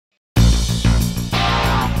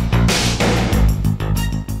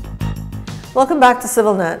Welcome back to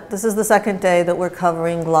CivilNet. This is the second day that we're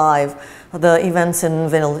covering live the events in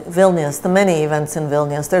Vilnius, the many events in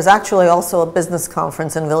Vilnius. There's actually also a business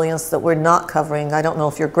conference in Vilnius that we're not covering. I don't know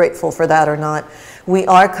if you're grateful for that or not. We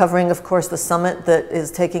are covering, of course, the summit that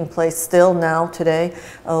is taking place still now today,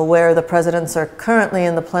 where the presidents are currently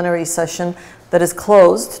in the plenary session that is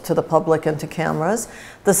closed to the public and to cameras.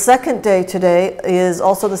 The second day today is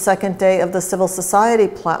also the second day of the civil society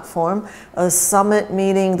platform, a summit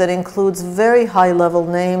meeting that includes very high-level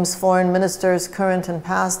names, foreign ministers, current and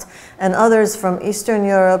past, and others from Eastern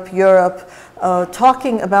Europe,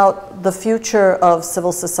 talking about the future of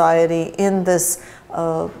civil society in this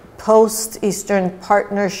post-Eastern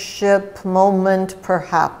partnership moment,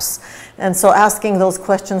 perhaps. And so asking those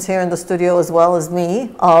questions here in the studio, as well as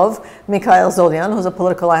me, of Mikayel Zolyan, who's a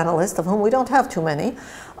political analyst, of whom we don't have too many.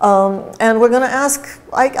 And we're going to ask,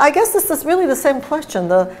 I guess this is really the same question,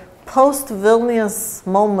 the post-Vilnius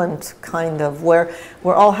moment, kind of, where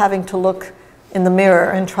we're all having to look in the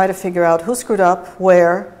mirror and try to figure out who screwed up,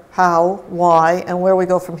 where, how, why, and where we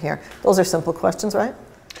go from here. Those are simple questions, right?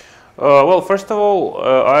 Well, first of all,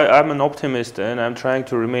 I'm an optimist, and I'm trying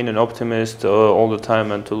to remain an optimist all the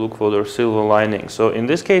time and to look for the silver lining. So in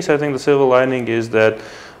this case, I think the silver lining is that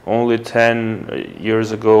only 10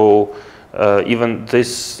 years ago, even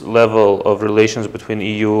this level of relations between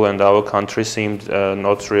EU and our country seemed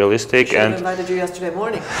not realistic. Should have invited you yesterday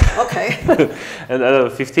morning. Okay.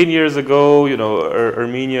 And 15 years ago, you know,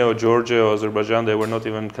 Armenia or Georgia or Azerbaijan, they were not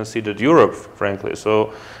even considered Europe, frankly.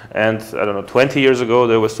 So, and I don't know, 20 years ago,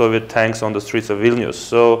 there were Soviet tanks on the streets of Vilnius.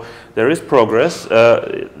 So there is progress.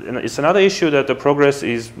 And it's another issue that the progress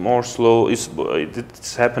is more slow.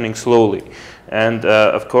 It's happening slowly. And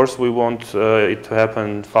of course, we want it to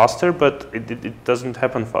happen faster, but it doesn't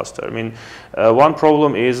happen faster. I mean, one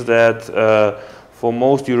problem is that for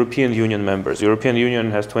most European Union members, European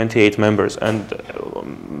Union has 28 members, and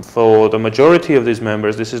for the majority of these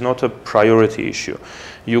members, this is not a priority issue.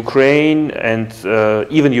 Ukraine and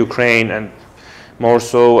even Ukraine and more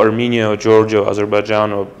so Armenia or Georgia, or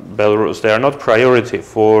Azerbaijan or Belarus, they are not priority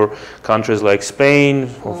for countries like Spain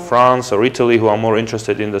or France or Italy, who are more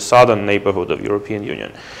interested in the southern neighborhood of European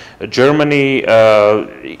Union. Germany,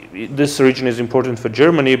 this region is important for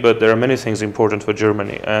Germany, but there are many things important for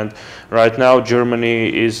Germany. And right now,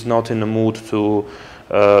 Germany is not in the mood to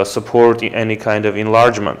support any kind of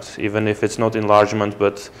enlargement, even if it's not enlargement,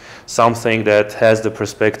 but something that has the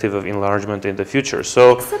perspective of enlargement in the future.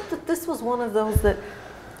 So, except that this was one of those that,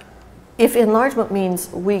 if enlargement means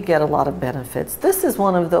we get a lot of benefits, this is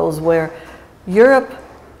one of those where Europe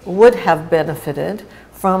would have benefited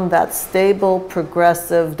from that stable,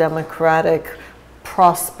 progressive, democratic,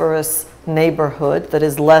 prosperous neighborhood that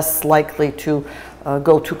is less likely to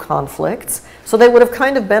go to conflicts. So they would have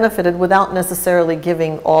kind of benefited without necessarily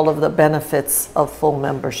giving all of the benefits of full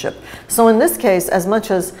membership. So in this case, as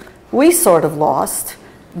much as we sort of lost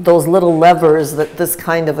those little levers that this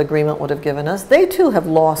kind of agreement would have given us, they too have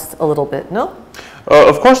lost a little bit, no?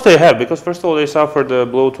 Of course they have, because first of all they suffered a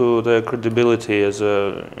blow to their credibility as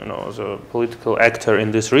a, as a political actor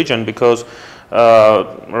in this region, because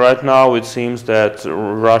right now it seems that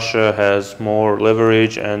Russia has more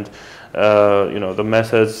leverage, and the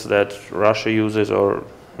methods that Russia uses, or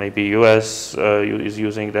maybe US is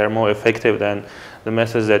using, they're more effective than the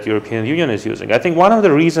methods that European Union is using. I think one of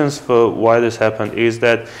the reasons for why this happened is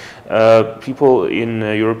that people in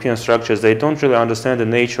European structures, they don't really understand the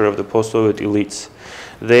nature of the post-Soviet elites.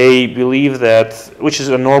 They believe that, which is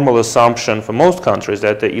a normal assumption for most countries,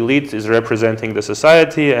 that the elite is representing the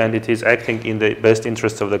society and it is acting in the best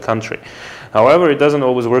interest of the country. However, it doesn't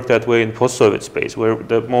always work that way in post-Soviet space, where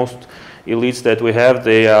the most elites that we have,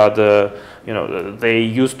 they are they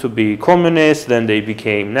used to be communists, then they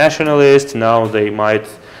became nationalists, now they might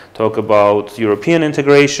talk about European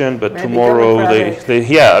integration, but maybe tomorrow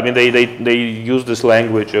they use this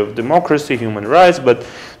language of democracy, human rights, but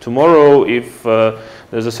tomorrow if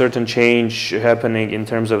there's a certain change happening in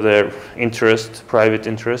terms of their interest, private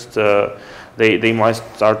interest, they might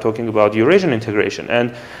start talking about Eurasian integration,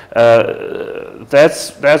 and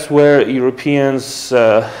that's where Europeans,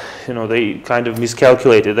 they kind of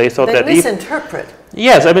miscalculated. They thought that misinterpret.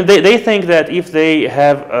 Yes, I mean they think that if they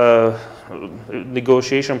have a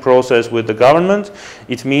negotiation process with the government,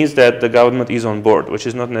 it means that the government is on board, which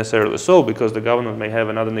is not necessarily so, because the government may have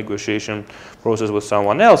another negotiation process with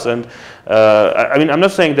someone else. And I mean, I'm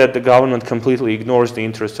not saying that the government completely ignores the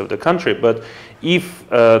interests of the country, but if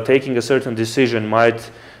taking a certain decision might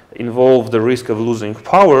involve the risk of losing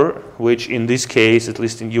power which in this case, at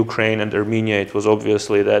least in Ukraine and Armenia, it was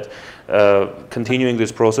obviously that continuing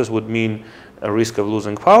this process would mean a risk of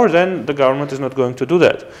losing power, then the government is not going to do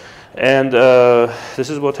that. And this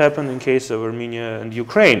is what happened in case of Armenia and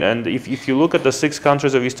Ukraine. And if you look at the 6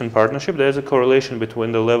 countries of Eastern Partnership, there's a correlation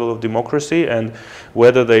between the level of democracy and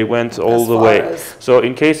whether they went all the way. So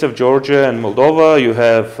in case of Georgia and Moldova, you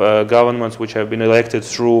have governments which have been elected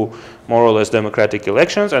through more or less democratic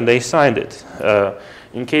elections, and they signed it.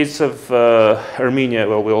 In case of Armenia,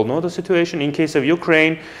 well, we all know the situation. In case of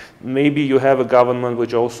Ukraine, maybe you have a government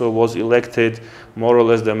which also was elected more or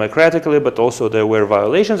less democratically, but also there were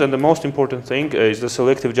violations. And the most important thing is the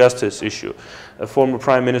selective justice issue. A former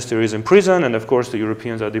prime minister is in prison, and of course the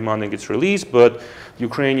Europeans are demanding its release, but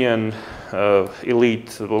Ukrainian elite,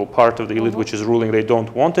 well, part of the elite which is ruling, they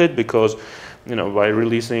don't want it because, you know, by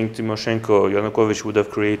releasing Tymoshenko, Yanukovych would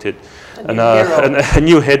have created a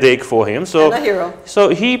new headache for him. So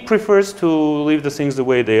he prefers to leave the things the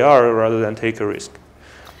way they are rather than take a risk.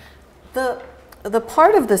 The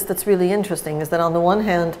part of this that's really interesting is that on the one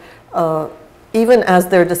hand, even as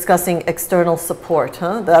they're discussing external support,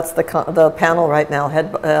 that's the panel right now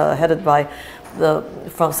headed by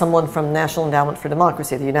someone from National Endowment for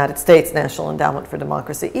Democracy, the United States National Endowment for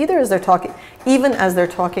Democracy. Even as they're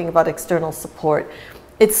talking about external support,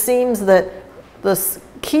 it seems that the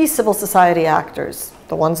key civil society actors,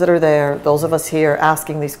 the ones that are there, those of us here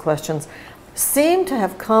asking these questions, seem to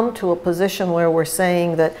have come to a position where we're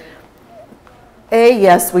saying that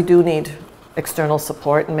yes, we do need external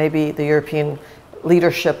support, and maybe the European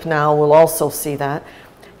leadership now will also see that.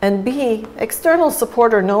 And B, external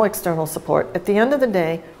support or no external support, at the end of the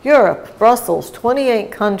day, Europe, Brussels,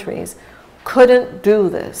 28 countries couldn't do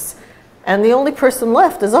this. And the only person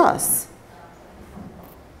left is us.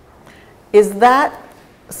 Is that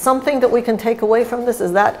something that we can take away from this?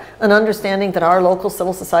 Is that an understanding that our local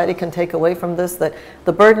civil society can take away from this, that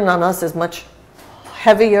the burden on us is much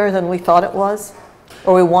heavier than we thought it was,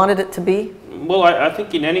 or we wanted it to be? Well, I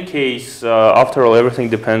think in any case, after all, everything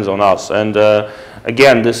depends on us. And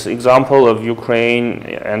again, this example of Ukraine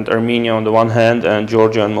and Armenia on the one hand and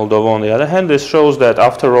Georgia and Moldova on the other hand, this shows that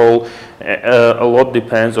after all, a lot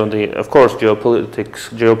depends on the, of course,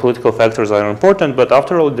 geopolitical factors are important, but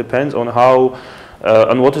after all, it depends on how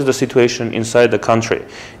and what is the situation inside the country.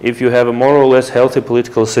 If you have a more or less healthy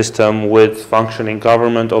political system with functioning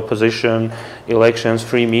government, opposition, elections,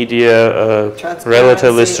 free media,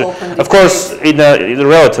 relatively, of course,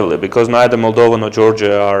 relatively, because neither Moldova nor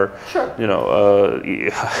Georgia are, you know,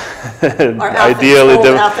 ideally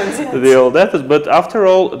the old Athens. But after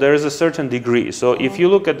all, there is a certain degree. So if you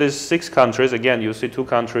look at these 6 countries, again, you see 2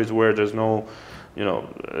 countries where there's no, you know,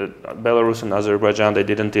 Belarus and Azerbaijan, they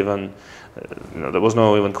didn't even, there was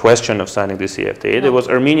no even question of signing the CFTA. There was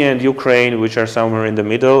Armenia and Ukraine, which are somewhere in the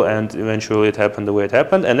middle, and eventually it happened the way it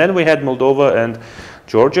happened. And then we had Moldova and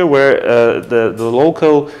Georgia, where the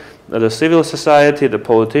local, the civil society, the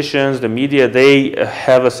politicians, the media, they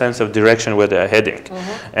have a sense of direction where they are heading.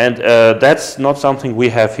 And that's not something we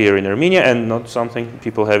have here in Armenia, and not something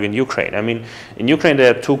people have in Ukraine. I mean, in Ukraine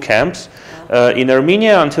there are 2 camps. In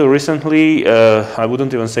Armenia, until recently, I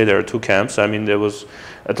wouldn't even say there are 2 camps. I mean, there was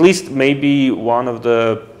at least maybe one of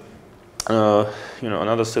the, you know,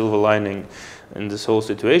 another silver lining in this whole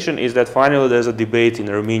situation is that finally there's a debate in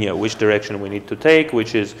Armenia which direction we need to take,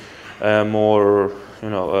 which is more, you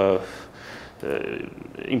know,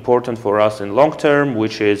 important for us in long term,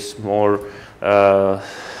 which is more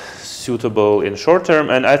suitable in short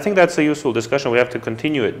term. And I think that's a useful discussion. We have to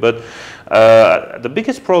continue it. But the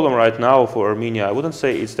biggest problem right now for Armenia, I wouldn't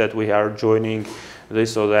say it's that we are joining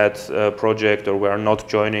this or that project, or we are not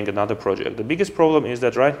joining another project. The biggest problem is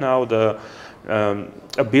that right now the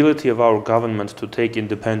ability of our government to take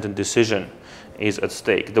independent decision is at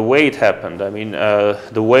stake. The way it happened, I mean,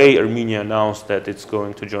 the way Armenia announced that it's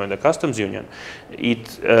going to join the customs union,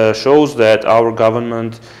 it shows that our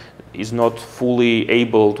government is not fully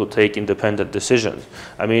able to take independent decisions.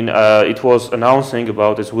 I mean, it was announcing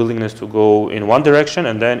about its willingness to go in one direction,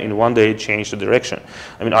 and then in one day it changed the direction.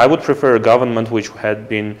 I mean, I would prefer a government which had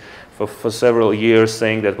been for several years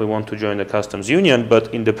saying that we want to join the customs union,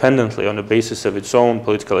 but independently on the basis of its own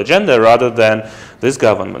political agenda, rather than this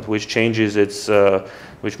government which changes its,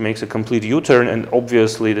 which makes a complete U-turn, and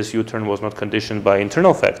obviously this U-turn was not conditioned by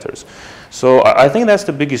internal factors. So I think that's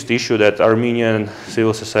the biggest issue that Armenian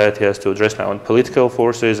civil society has to address now, and political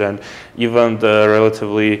forces, and even the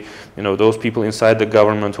relatively, you know, those people inside the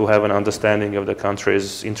government who have an understanding of the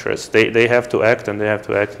country's interests. They have to act, and they have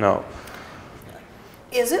to act now.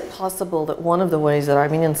 Is it possible that one of the ways that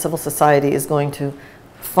Armenian civil society is going to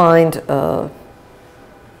find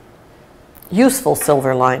useful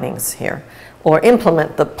silver linings here, or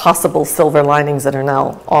implement the possible silver linings that are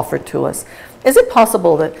now offered to us. Is it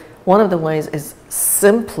possible that one of the ways is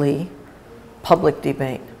simply public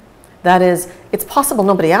debate? That is, it's possible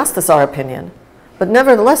nobody asked us our opinion, but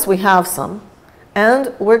nevertheless we have some,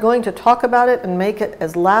 and we're going to talk about it and make it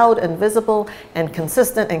as loud and visible and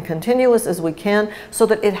consistent and continuous as we can, so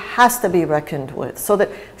that it has to be reckoned with, so that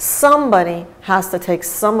somebody has to take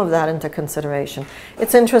some of that into consideration.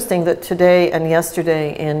 It's interesting that today and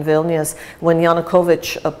yesterday in Vilnius, when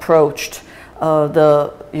Yanukovych approached,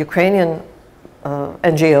 the Ukrainian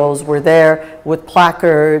NGOs were there with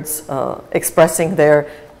placards expressing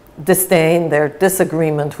their disdain, their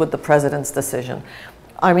disagreement with the president's decision.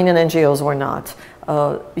 Armenian NGOs were not.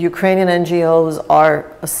 Ukrainian NGOs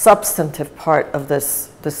are a substantive part of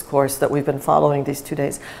this discourse that we've been following these 2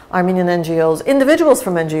 days. Armenian NGOs, individuals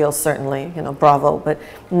from NGOs certainly, you know, bravo, but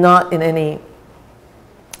not in any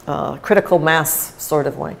critical mass sort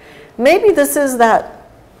of way. Maybe this is that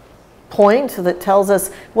point that tells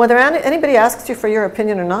us whether anybody asks you for your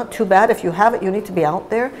opinion or not, too bad. If you have it, you need to be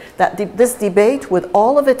out there. That this debate with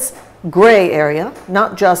all of its gray area,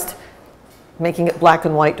 not just making it black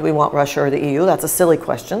and white, do we want Russia or the EU? That's a silly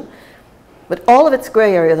question. But all of its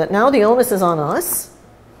gray area, that now the onus is on us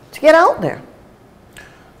to get out there.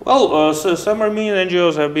 Well, so some Armenian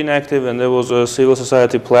NGOs have been active, and there was a civil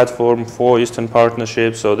society platform for Eastern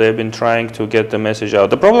Partnership, so they've been trying to get the message out.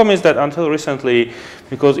 The problem is that until recently,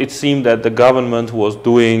 because it seemed that the government was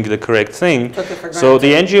doing the correct thing, so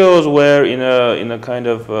the NGOs were in a kind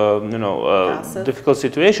of difficult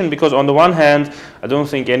situation, because on the one hand, I don't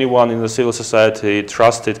think anyone in the civil society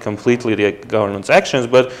trusted completely the government's actions,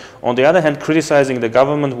 but on the other hand, criticizing the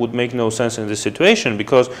government would make no sense in this situation,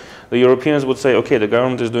 because the Europeans would say, okay, the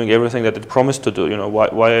government is doing everything that it promised to do, you know,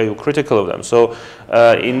 why are you critical of them? So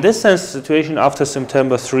in this sense, the situation after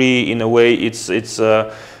September 3, in a way, it's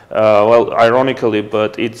well, ironically,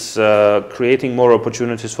 but it's creating more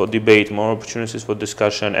opportunities for debate, more opportunities for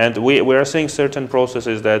discussion, and we are seeing certain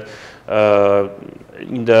processes that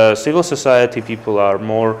in the civil society people are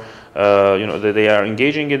more you know, they are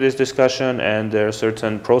engaging in this discussion, and there are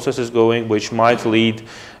certain processes going which might lead.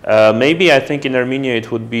 Maybe I think in Armenia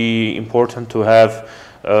it would be important to have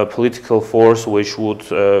a political force which would,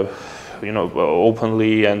 you know,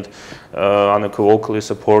 openly and unequivocally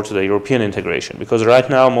support the European integration. Because right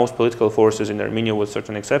now most political forces in Armenia, with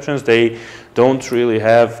certain exceptions, they don't really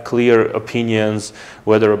have clear opinions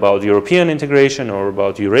whether about European integration or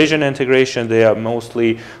about Eurasian integration. They are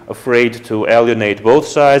mostly afraid to alienate both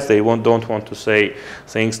sides. They don't want to say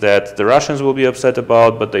things that the Russians will be upset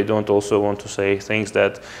about, but they don't also want to say things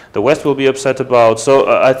that the West will be upset about.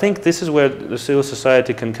 So I think this is where the civil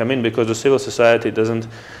society can come in, because the civil society doesn't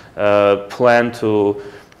plan to,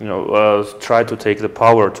 you know, try to take the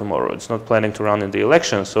power tomorrow. It's not planning to run in the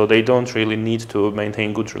elections, so they don't really need to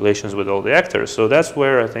maintain good relations with all the actors. So that's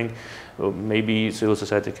where I think maybe civil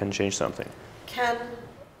society can change something. Can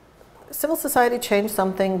civil society change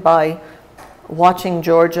something by watching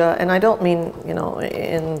Georgia? And I don't mean, you know,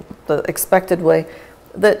 in the expected way,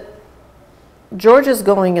 that Georgia's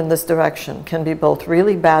going in this direction can be both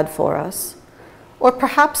really bad for us or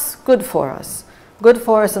perhaps good for us. Good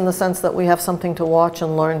for us in the sense that we have something to watch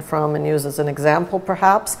and learn from and use as an example,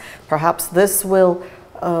 perhaps. Perhaps this will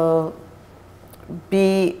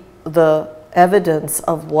be the evidence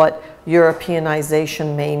of what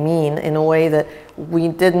Europeanization may mean in a way that we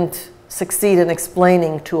didn't succeed in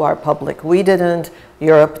explaining to our public. We didn't,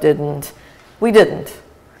 Europe didn't, we didn't.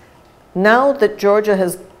 Now that Georgia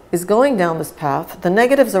is going down this path, the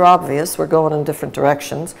negatives are obvious, we're going in different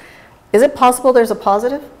directions. Is it possible there's a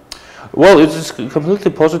positive? Well, it's completely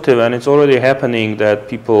positive, and it's already happening that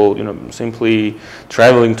people, you know, simply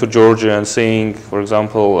traveling to Georgia and seeing, for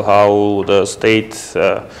example, how the state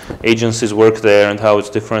agencies work there and how it's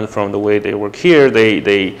different from the way they work here.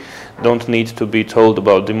 They don't need to be told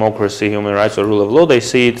about democracy, human rights, or rule of law. They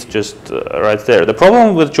see it just right there. The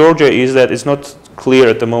problem with Georgia is that it's not clear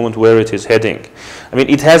at the moment where it is heading. I mean,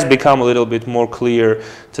 it has become a little bit more clear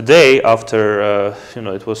today after you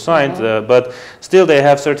know, it was signed, but still they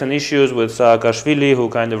have certain issues with Saakashvili, who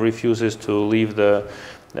kind of refuses to leave the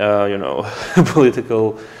you know,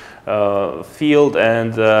 political field,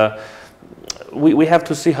 and we have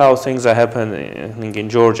to see how things are happening in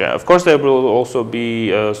Georgia. Of course, there will also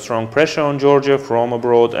be strong pressure on Georgia from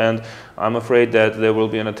abroad, and I'm afraid that there will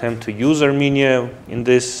be an attempt to use Armenia in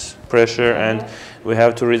this pressure, and we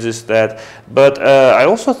have to resist that. But I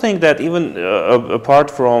also think that even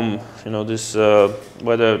apart from, you know, this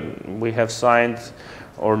whether we have signed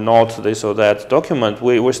or not this or that document,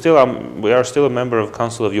 we are still a member of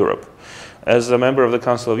Council of Europe. as a member of the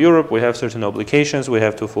Council of Europe, we have certain obligations we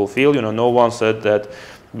have to fulfill. You know, no one said that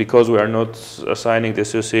because we are not signing the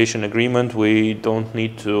association agreement, we don't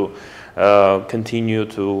need to continue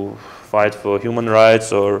to fight for human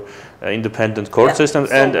rights or independent court systems.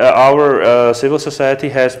 So, and our civil society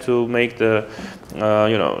has to make the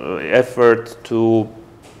effort to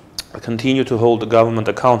continue to hold the government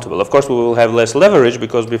accountable. Of course, we will have less leverage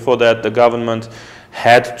because before that the government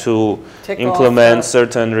had to implement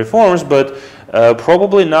certain reforms, but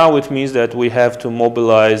probably now it means that we have to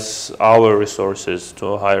mobilize our resources to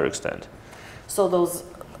a higher extent. So those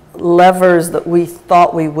levers that we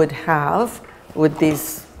thought we would have with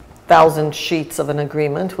these 1,000 sheets of an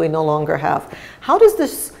agreement, we no longer have. How does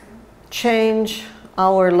this change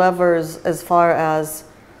our levers as far as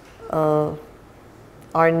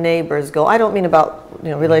our neighbors go? I don't mean about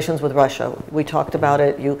relations with Russia. We talked about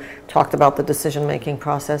it. You talked about the decision-making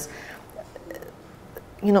process.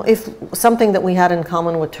 If something that we had in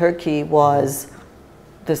common with Turkey was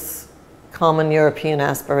this common European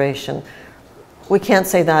aspiration, we can't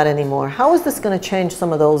say that anymore. How is this going to change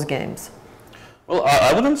some of those games? Well,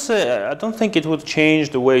 I wouldn't say, I don't think it would change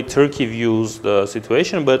the way Turkey views the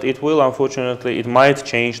situation, but it will, unfortunately, it might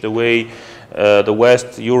change the way the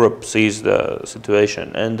West Europe sees the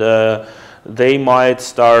situation. And they might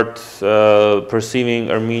start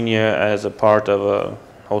perceiving Armenia as a part of a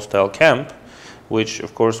hostile camp, which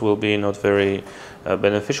of course will be not very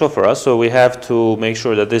beneficial for us. So we have to make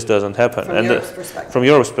sure that this doesn't happen. From Europe's perspective. From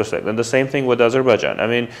Europe's perspective. And the same thing with Azerbaijan. I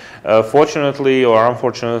mean, fortunately or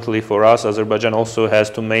unfortunately for us, Azerbaijan also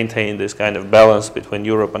has to maintain this kind of balance between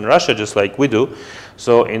Europe and Russia, just like we do.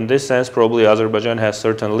 So in this sense, probably Azerbaijan has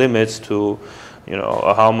certain limits to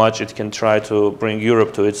how much it can try to bring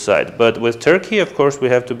Europe to its side. But with Turkey, of course, we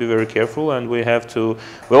have to be very careful, and we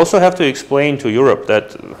also have to explain to Europe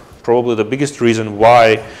that probably the biggest reason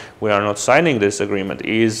why we are not signing this agreement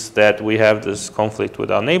is that we have this conflict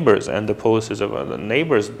with our neighbors and the policies of the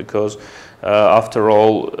neighbors, because after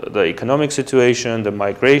all, the economic situation, the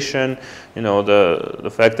migration,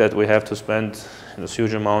 the fact that we have to spend a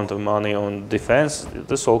huge amount of money on defense,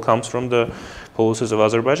 this all comes from the policies of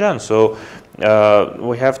Azerbaijan. So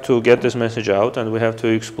we have to get this message out, and we have to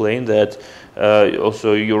explain that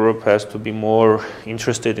also Europe has to be more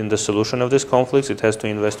interested in the solution of these conflicts. It has to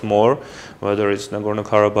invest more, whether it's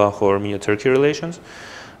Nagorno-Karabakh or Armenia-Turkey relations.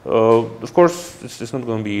 Of course, it's not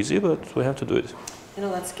going to be easy, but we have to do it.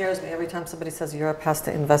 That scares me every time somebody says Europe has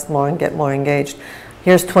to invest more and get more engaged.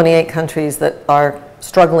 Here's 28 countries that are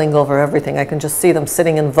struggling over everything. I can just see them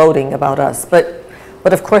sitting and voting about us. But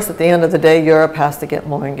of course, at the end of the day, Europe has to get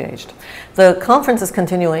more engaged. The conference is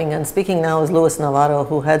continuing, and speaking now is Luis Navarro,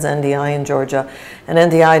 who heads NDI in Georgia. And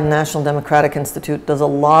NDI, the National Democratic Institute, does a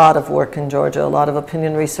lot of work in Georgia, a lot of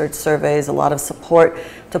opinion research surveys, a lot of support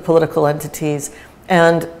to political entities.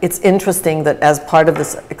 And it's interesting that as part of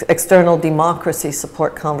this external democracy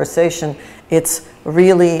support conversation, it's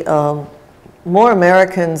really more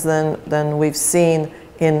Americans than we've seen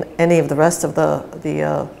in any of the rest of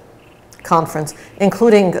the conference,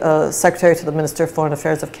 including Secretary to the Minister of Foreign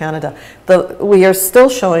Affairs of Canada. We are still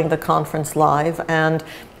showing the conference live, and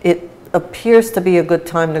it appears to be a good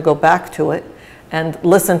time to go back to it and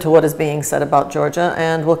listen to what is being said about Georgia.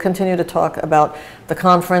 And we'll continue to talk about the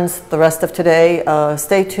conference the rest of today.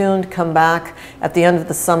 Stay tuned, come back. At the end of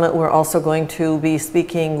the summit, we're also going to be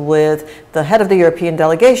speaking with the head of the European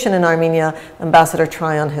delegation in Armenia, Ambassador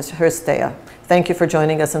Traian Hristea. Thank you for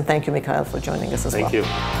joining us, and thank you, Mikayel, for joining us as well. Thank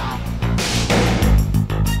you.